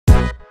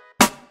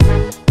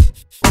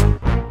Hey,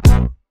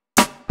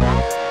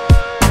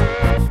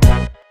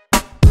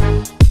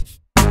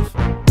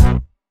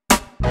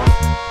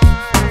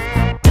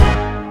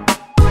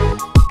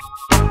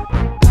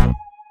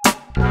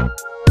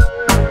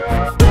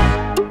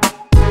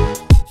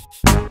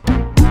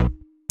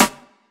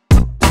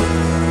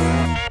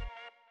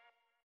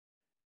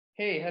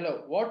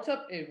 hello, what's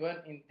up everyone?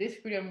 In this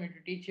video, I'm going to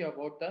teach you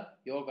about the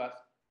yogas.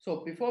 So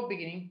before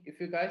beginning,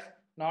 if you guys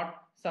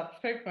not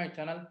subscribed to my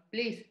channel,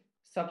 please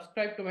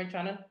subscribe to my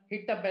channel,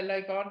 hit the bell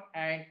icon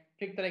and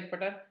click the like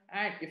button.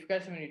 And if you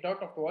guys have any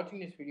doubt after watching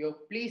this video,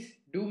 please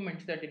do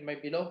mention that in my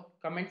below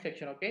comment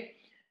section, okay?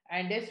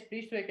 And yes,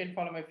 please do like and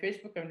follow my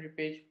Facebook community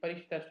page,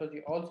 Parikshith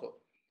Astrology also.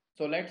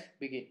 So let's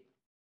begin.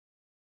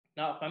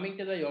 Now coming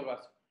to the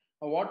yogas.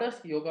 What does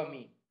yoga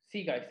mean?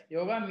 See guys,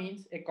 yoga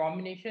means a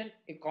combination,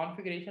 a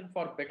configuration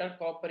for better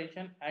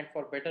cooperation and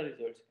for better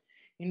results.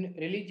 In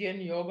religion,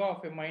 yoga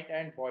of a mind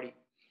and body.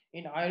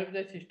 In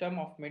Ayurveda system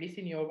of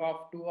medicine, yoga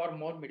of two or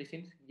more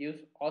medicines gives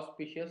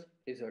auspicious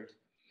results.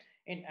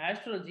 In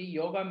astrology,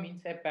 yoga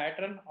means a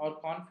pattern or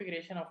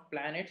configuration of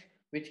planets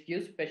which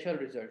gives special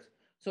results.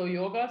 So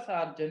yogas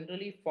are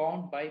generally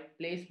found by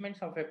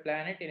placements of a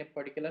planet in a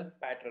particular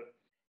pattern.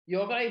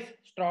 Yoga is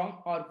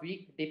strong or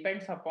weak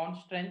depends upon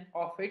strength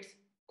of its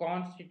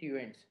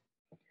constituents.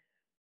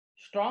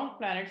 Strong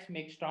planets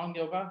make strong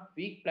yoga,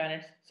 weak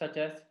planets such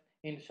as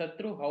in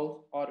Shatru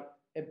house or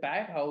a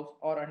bad house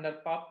or under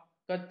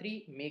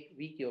Papkatri make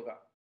weak yoga.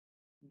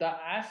 The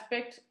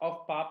aspects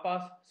of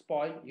Papas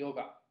spoil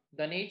yoga.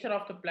 The nature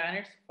of the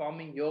planets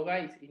forming yoga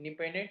is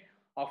independent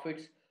of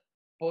its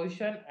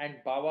position and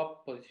bhava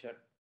position.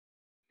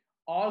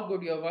 All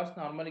good yogas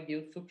normally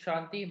give Sukh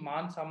Shanti,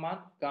 Man Saman,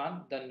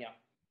 Gan, Danya.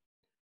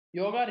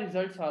 Yoga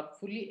results are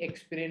fully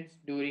experienced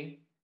during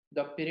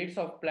the periods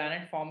of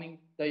planet forming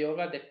the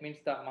yoga, that means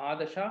the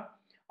Mahadasha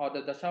or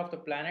the Dasha of the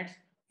planets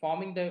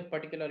forming the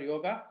particular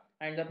yoga,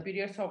 and the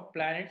periods of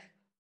planets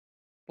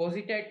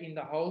posited in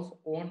the house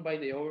owned by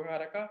the yoga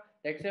karaka.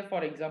 Let's say,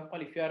 for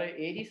example, if you are a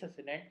Aries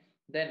ascendant,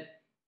 then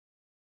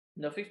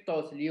the fifth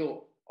house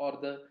Leo or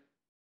the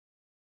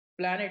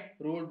planet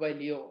ruled by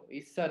Leo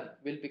is Sun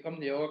will become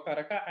the yoga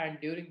karaka, and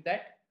during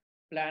that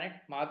planet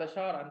Mahadasha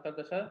or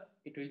Antardasha,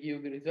 it will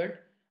give the result,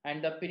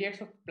 and the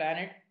periods of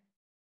planet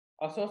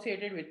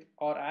associated with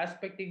or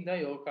aspecting the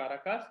yoga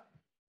karakas,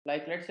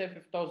 like let's say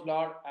fifth house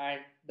lord and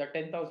the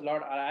 10th house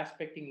lord are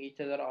aspecting each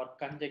other or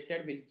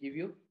conjected, will give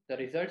you the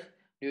results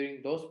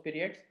during those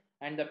periods.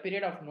 And the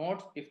period of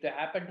nodes, if they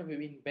happen to be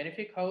in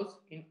benefic house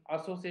in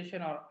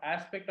association or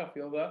aspect of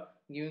yoga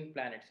giving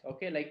planets,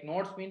 okay, like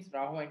nodes means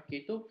Rahu and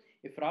Ketu.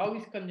 If Rahu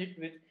is conjunct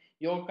with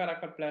yoga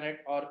karaka planet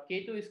or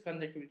Ketu is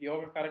conjunct with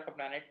yoga karaka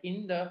planet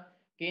in the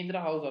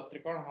Kendra house or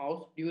Trikona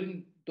house,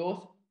 during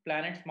those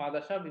planets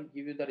Madasha will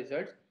give you the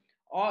results,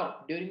 or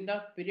during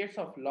the periods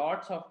of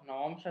lots of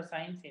Navamsha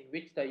signs in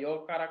which the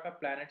Yogakaraka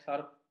planets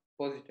are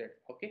posited.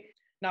 Okay.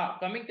 Now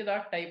coming to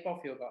the type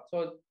of yoga.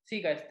 So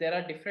see guys, there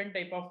are different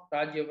type of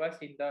Raj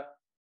Yogas in the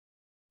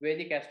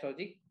Vedic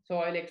astrology. So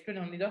I'll explain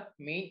only the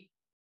main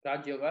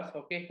Raj Yogas.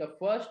 Okay. The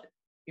first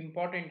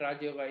important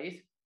Raj Yoga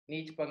is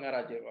Neech Panga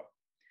Raj Yoga.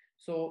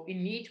 So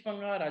in Neech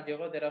Panga Raj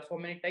Yoga, there are so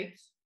many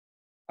types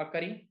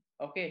occurring.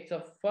 Okay.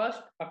 So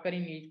first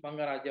occurring Neech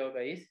Panga Raj Yoga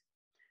is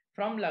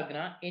from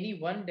Lagna, any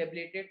one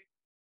debilitated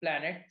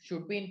planet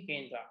should be in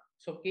Kendra.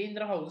 So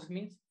Kendra house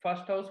means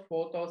first house,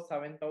 fourth house,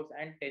 seventh house,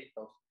 and 10th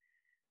house.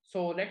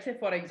 So let's say,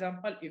 for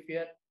example, if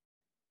your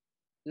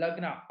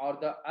Lagna or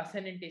the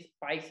ascendant is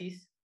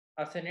Pisces,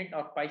 ascendant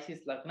or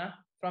Pisces Lagna,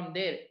 from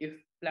there, if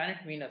planet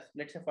Venus,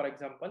 let's say, for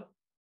example,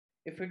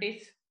 if it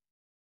is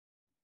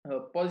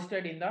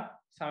posited in the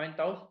seventh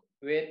house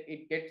where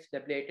it gets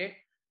debilitated,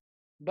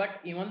 but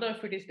even though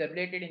if it is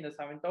debilitated in the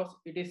seventh house,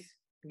 it is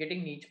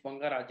getting Neech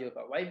Banga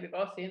Rajyoga. Why?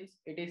 Because since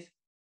it is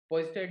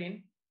posited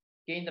in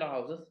Kendra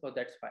houses, so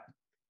that's fine.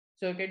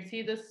 So you can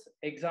see this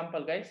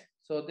example, guys.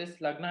 So this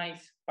Lagna is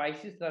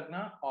Pisces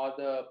Lagna or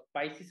the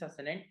Pisces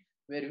ascendant,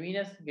 where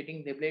Venus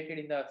getting debilitated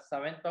in the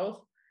seventh house,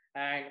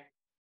 and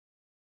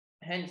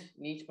hence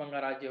Neech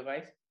Banga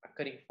Rajyoga is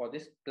occurring for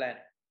this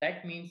planet.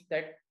 That means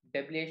that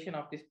debilation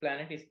of this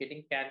planet is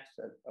getting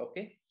cancelled.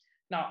 Okay.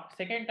 Now,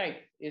 second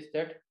type is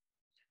that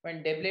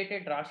when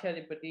debilitated Rashi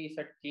Adhipati is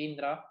at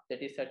Kendra,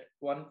 that is at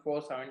 1,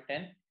 4, 7,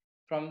 10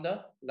 from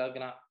the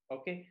Lagna.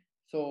 Okay.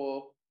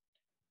 So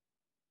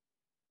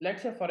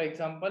let's say, for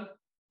example,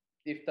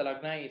 if the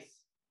Lagna is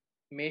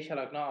Mesha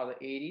Lagna or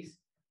the Aries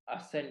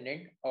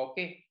ascendant,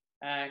 okay,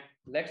 and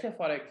let's say,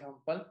 for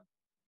example,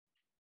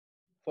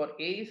 for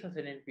Aries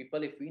ascendant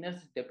people, if Venus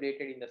is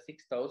debilitated in the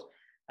sixth house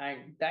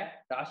and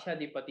that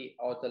Rashadipati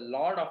or the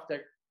lord of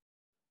that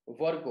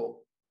Virgo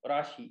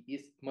Rashi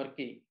is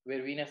Mercury,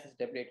 where Venus is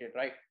debilitated,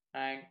 right?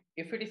 And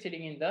if it is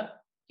sitting in the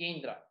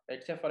Kendra,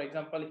 let's say, for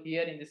example,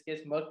 here in this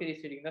case, Mercury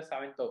is sitting in the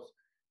seventh house.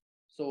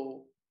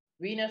 So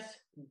Venus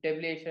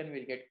debilation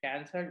will get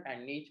cancelled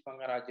and Neech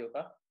Pangaraj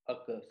Yoga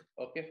occurs,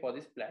 okay, for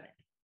this planet.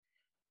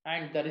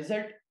 And the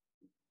result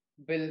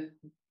will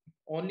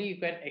only you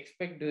can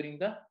expect during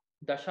the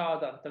Dasha or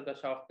the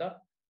Antardasha of the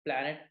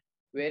planet,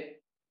 where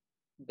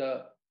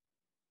the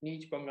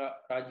Neech Banga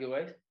Raj Yoga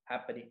is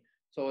happening.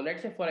 So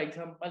let's say, for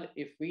example,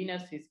 if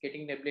Venus is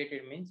getting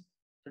debilitated means,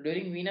 so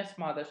during Venus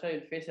Mahadasha,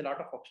 you'll face a lot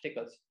of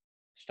obstacles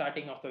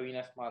starting of the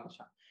Venus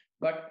Mahadasha.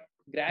 But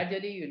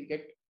gradually you'll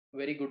get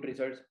very good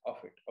results of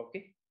it.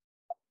 Okay.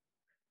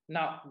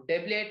 Now,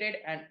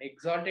 debilitated and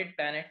exalted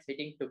planets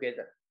sitting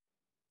together.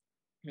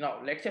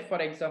 Now, let's say, for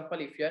example,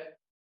 if your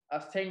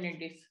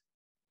ascendant is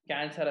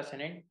Cancer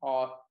ascendant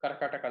or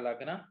Karkataka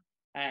Lagna,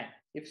 and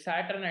if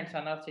Saturn and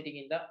Sun are sitting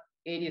in the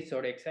Aries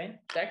zodiac sign,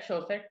 that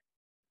shows that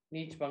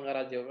Neech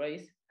Bangaraj Yoga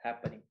is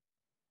happening.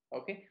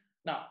 Okay.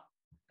 Now,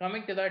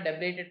 coming to the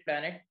debilitated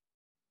planet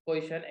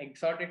position,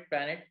 exalted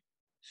planet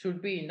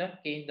should be in the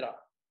Kendra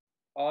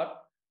or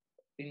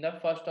in the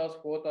first house,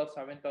 fourth or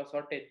seventh house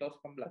or 10th house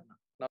from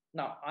Lagna.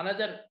 Now,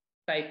 another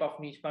type of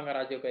Nishpanga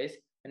Rajayoga is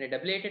when a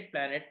debilitated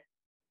planet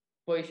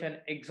position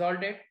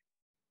exalted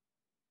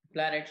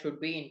planet should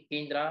be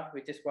in Kendra,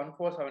 which is 1,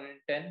 4, 7, and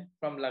 10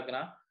 from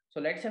Lagna. So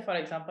let's say, for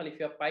example, if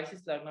you have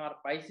Pisces Lagna or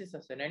Pisces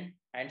Ascendant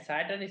and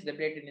Saturn is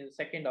debilitated in the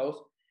second house,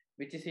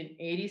 which is in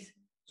Aries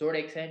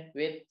zodiac sign,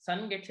 where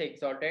Sun gets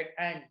exalted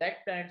and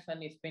that planet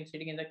Sun is been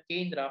sitting in the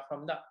Kendra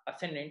from the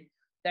Ascendant,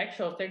 that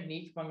shows that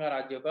Nishpanga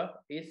Rajayoga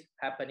is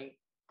happening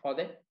for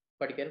the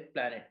particular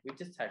planet,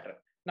 which is Saturn.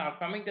 Now,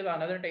 coming to the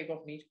another type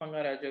of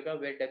Nishpanga Rajayoga,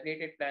 where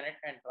debilitated planet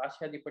and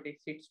Rashadipati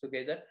sits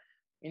together.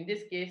 In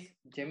this case,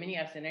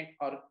 Gemini Ascendant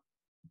or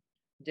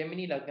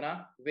Gemini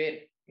Lagna, where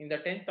in the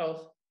 10th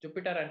house,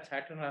 Jupiter and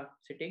Saturn are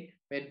sitting,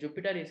 where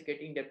Jupiter is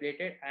getting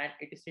debilitated and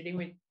it is sitting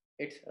with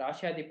its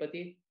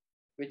Rashadipati,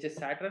 which is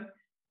Saturn,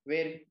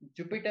 where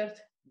Jupiter's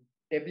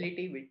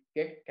debility will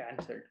get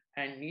cancelled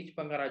and Neech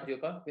Pangaraj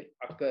Yoga will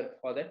occur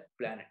for that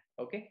planet.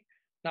 Okay.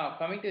 Now,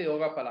 coming to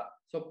Yoga Pala.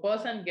 So,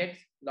 person gets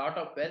lot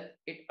of wealth.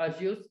 It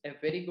assures a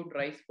very good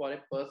rise for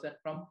a person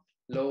from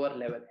lower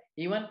level.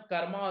 Even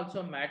karma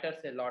also matters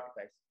a lot,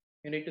 guys.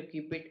 You need to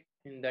keep it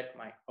in that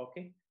mind.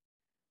 Okay.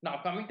 Now,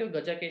 coming to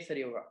Gajakesari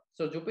Yoga.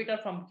 So, Jupiter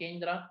from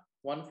Kendra,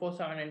 1, 4,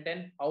 7, and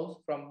 10, house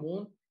from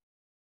Moon.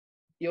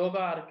 Yoga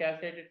are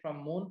calculated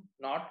from Moon,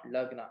 not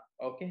Lagna.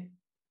 Okay.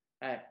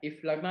 And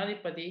if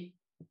Lagnadipati,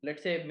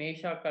 let's say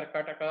Mesha,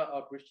 Karkataka,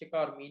 or Vrishchika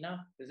or Meena,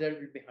 result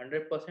will be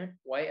 100%.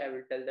 Why? I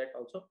will tell that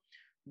also.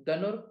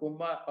 Dhanur,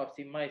 Kumbha, or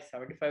Simha is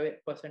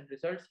 75%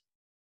 results.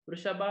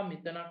 Vrishabha,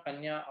 Mithuna,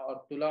 Kanya,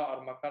 or Tula,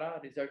 or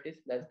Makara, result is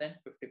less than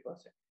 50%.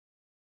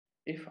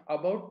 If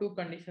about two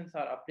conditions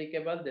are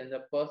applicable, then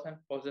the person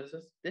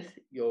possesses this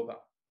yoga.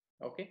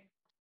 Okay.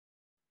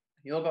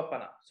 Yoga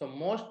Pana. So,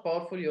 most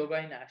powerful yoga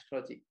in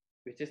astrology,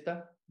 which is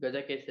the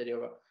Gajakesari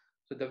Yoga.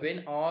 So, the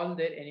when all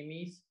their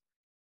enemies,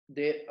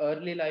 their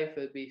early life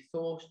will be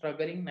so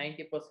struggling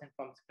 90%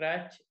 from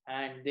scratch,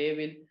 and they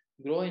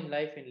will grow in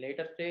life in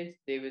later stage.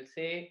 They will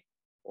say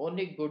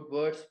only good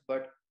words,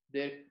 but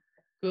their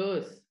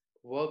curse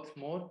works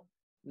more.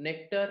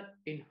 Nectar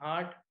in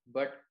heart,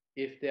 but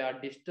if they are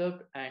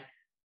disturbed and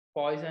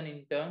poison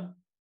in tongue.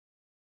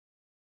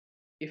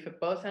 If a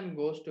person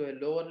goes to a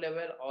lower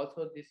level,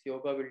 also this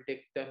yoga will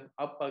take them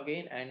up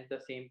again and the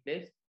same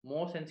place.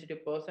 More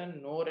sensitive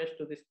person, no rest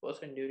to this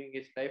person during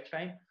his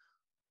lifetime,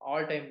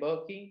 all time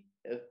working.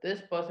 If this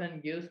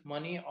person gives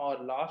money or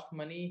lost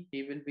money,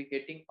 he will be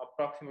getting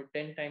approximately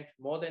 10 times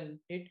more than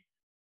it.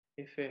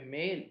 If a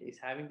male is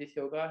having this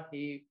yoga,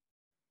 he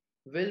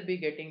will be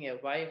getting a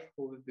wife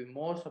who will be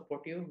more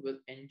supportive, will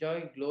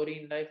enjoy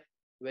glory in life,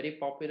 very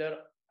popular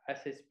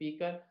as a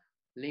speaker,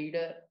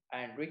 leader,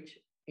 and rich,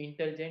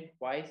 intelligent,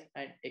 wise,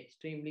 and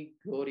extremely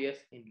glorious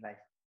in life.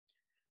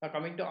 Now,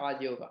 coming to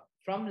Aj Yoga.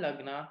 From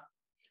Lagna,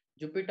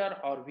 Jupiter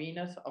or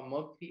Venus or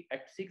Mercury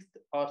at 6th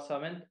or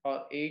 7th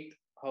or 8th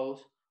house,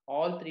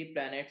 all three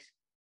planets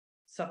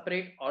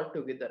separate or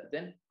together,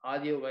 then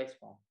Adi Yoga is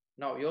formed.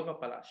 Now, Yoga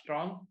Pala,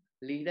 strong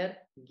leader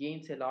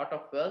gains a lot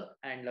of wealth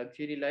and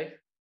luxury life.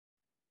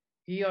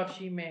 He or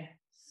she may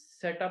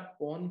set up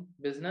own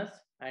business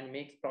and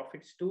makes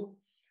profits too.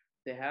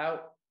 They have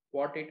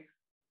what it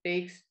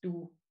takes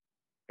to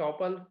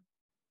topple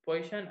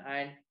position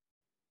and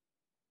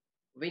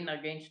win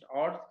against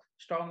odds.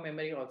 Strong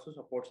memory also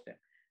supports them.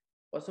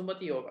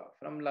 Vasumati Yoga,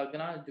 from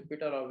Lagna,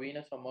 Jupiter or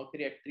Venus or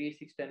Mercury at 3,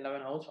 6, 10,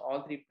 11 house,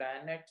 all three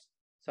planets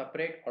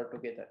separate or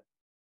together.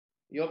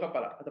 Yoga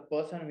Pala, the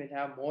person will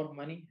have more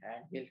money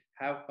and will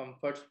have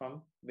comforts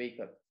from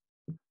vehicle.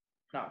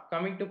 Now,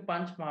 coming to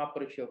Panch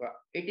Mahapurush Yoga,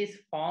 it is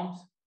forms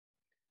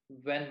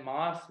when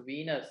Mars,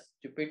 Venus,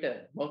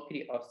 Jupiter,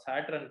 Mercury or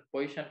Saturn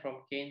position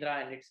from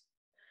Kendra and its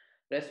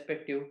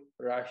respective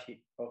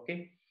Rashi.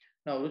 Okay.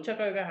 Now,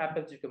 Ruchaka Yoga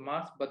happens due to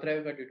Mars, Bhadra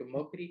Yoga due to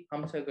Mercury,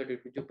 Hamsa Yoga due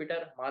to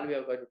Jupiter, Malva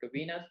Yoga due to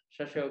Venus,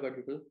 Shasha Yoga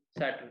due to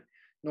Saturn.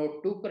 Now,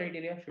 two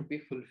criteria should be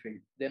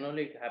fulfilled. Then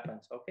only it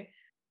happens. Okay.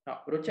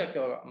 Now, Ruchaka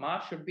Yoga,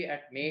 Mars should be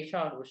at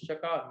Mesha or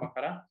Vrishchaka or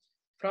Makara.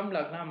 From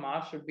Lagna,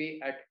 Mars should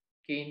be at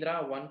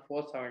Kendra 1,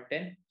 4, 7,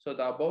 10. So,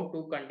 the above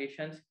two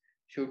conditions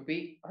should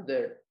be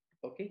other.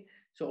 Okay.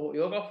 So,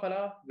 Yoga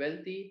Phala,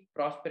 wealthy,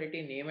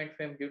 prosperity, name and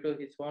fame due to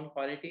his own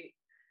quality.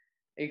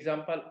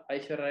 Example,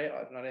 Aishwarya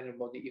or Narendra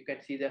Modi. You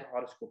can see their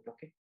horoscope.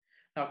 Okay.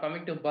 Now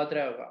coming to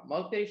Bhadra Yoga.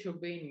 Mercury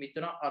should be in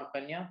Mithuna or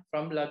Kanya.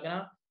 From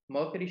Lagna,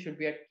 Mercury should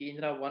be at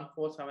Kendra 1,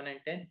 4, 7 and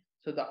 10.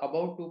 So the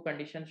above two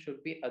conditions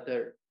should be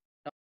othered.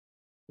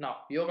 Now,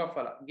 Yoga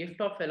Phala,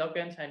 gift of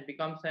eloquence and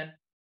becomes an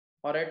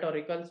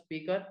oratorical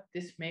speaker.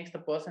 This makes the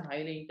person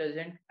highly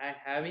intelligent and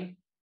having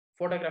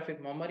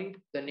photographic memory.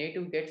 The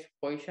native gets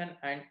position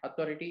and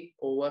authority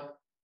over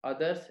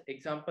others.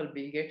 Example,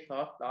 Bill Gates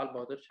or Lal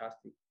Bahadur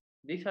Shastri.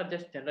 These are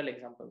just general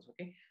examples,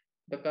 okay?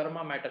 The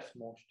karma matters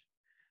most.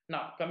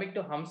 Now, coming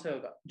to Hamsa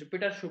Yoga,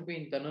 Jupiter should be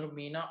in Dhanur,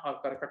 Meena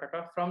or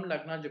Karkataka. From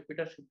Lagna,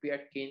 Jupiter should be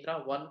at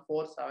Kendra 1,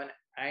 4, 7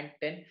 and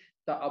 10.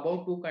 The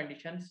above two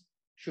conditions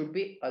should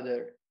be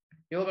othered.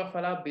 Yoga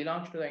Phala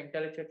belongs to the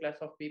intellectual class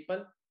of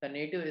people. The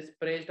native is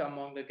praised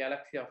among the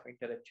galaxy of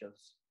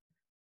intellectuals.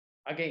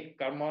 Again,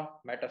 karma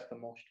matters the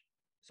most.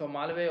 So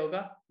Malva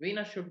Yoga,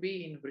 Venus should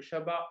be in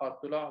Vrishabha or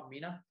Tula or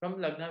Meena. From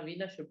Lagna,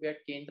 Venus should be at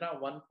Kendra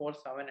 1, 4,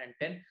 7 and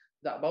 10.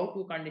 The above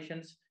two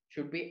conditions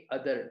should be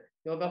other.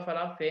 Yoga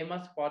Phala,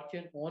 famous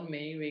fortune, own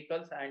many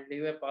vehicles and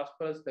live a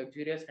prosperous,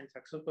 luxurious and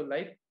successful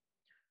life.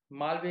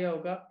 Malva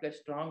Yoga plus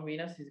strong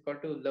Venus is equal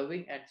to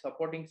loving and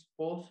supporting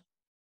spouse.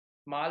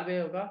 Malva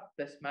Yoga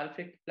plus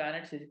malefic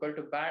planets is equal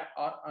to bad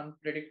or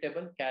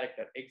unpredictable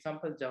character.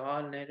 Example,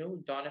 Jawaharlal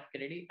Nehru, John F.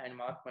 Kennedy and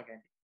Mahatma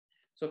Gandhi.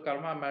 So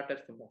karma matters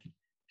the most.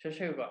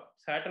 Shasha Yoga,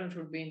 Saturn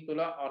should be in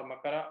Tula or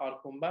Makara or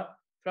Kumbha.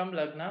 From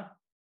Lagna,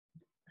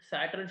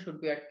 Saturn should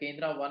be at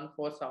Kendra 1,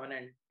 4, 7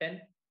 and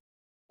 10.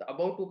 The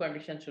above two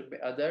conditions should be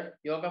other.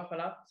 Yoga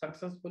Phala,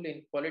 successful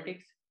in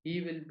politics,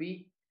 he will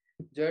be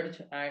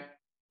judged and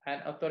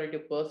an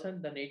authoritative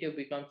person. The native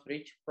becomes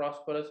rich,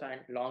 prosperous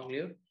and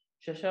long-lived.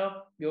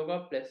 Shasha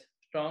Yoga plus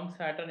strong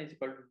Saturn is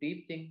equal to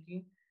deep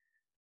thinking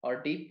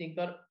or deep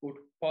thinker would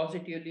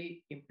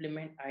positively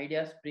implement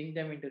ideas, bring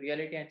them into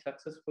reality and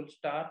successful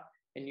start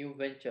a new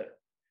venture.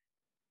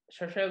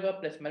 Shasha Yoga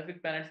plus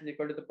malefic planets is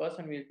equal to the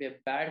person will be a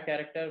bad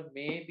character,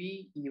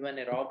 maybe even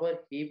a robber.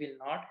 He will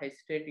not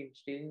hesitate in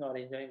stealing or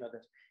enjoying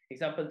others.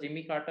 Example,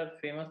 Jimmy Carter,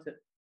 famous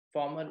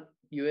former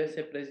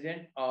USA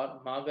president, or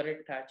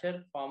Margaret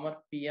Thatcher, former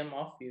PM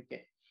of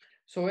UK.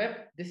 So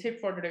this is it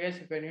for today guys.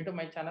 If you're new to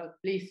my channel,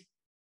 please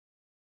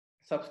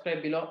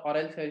subscribe below or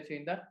else I'll see you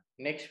in the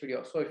next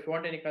video. So if you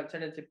want any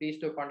consultancy, please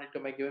do contact to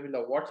my given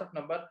below WhatsApp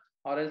number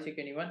or else you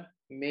can even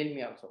mail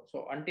me also.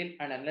 So until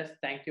and unless,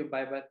 thank you,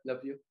 bye bye, love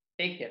you,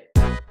 take care.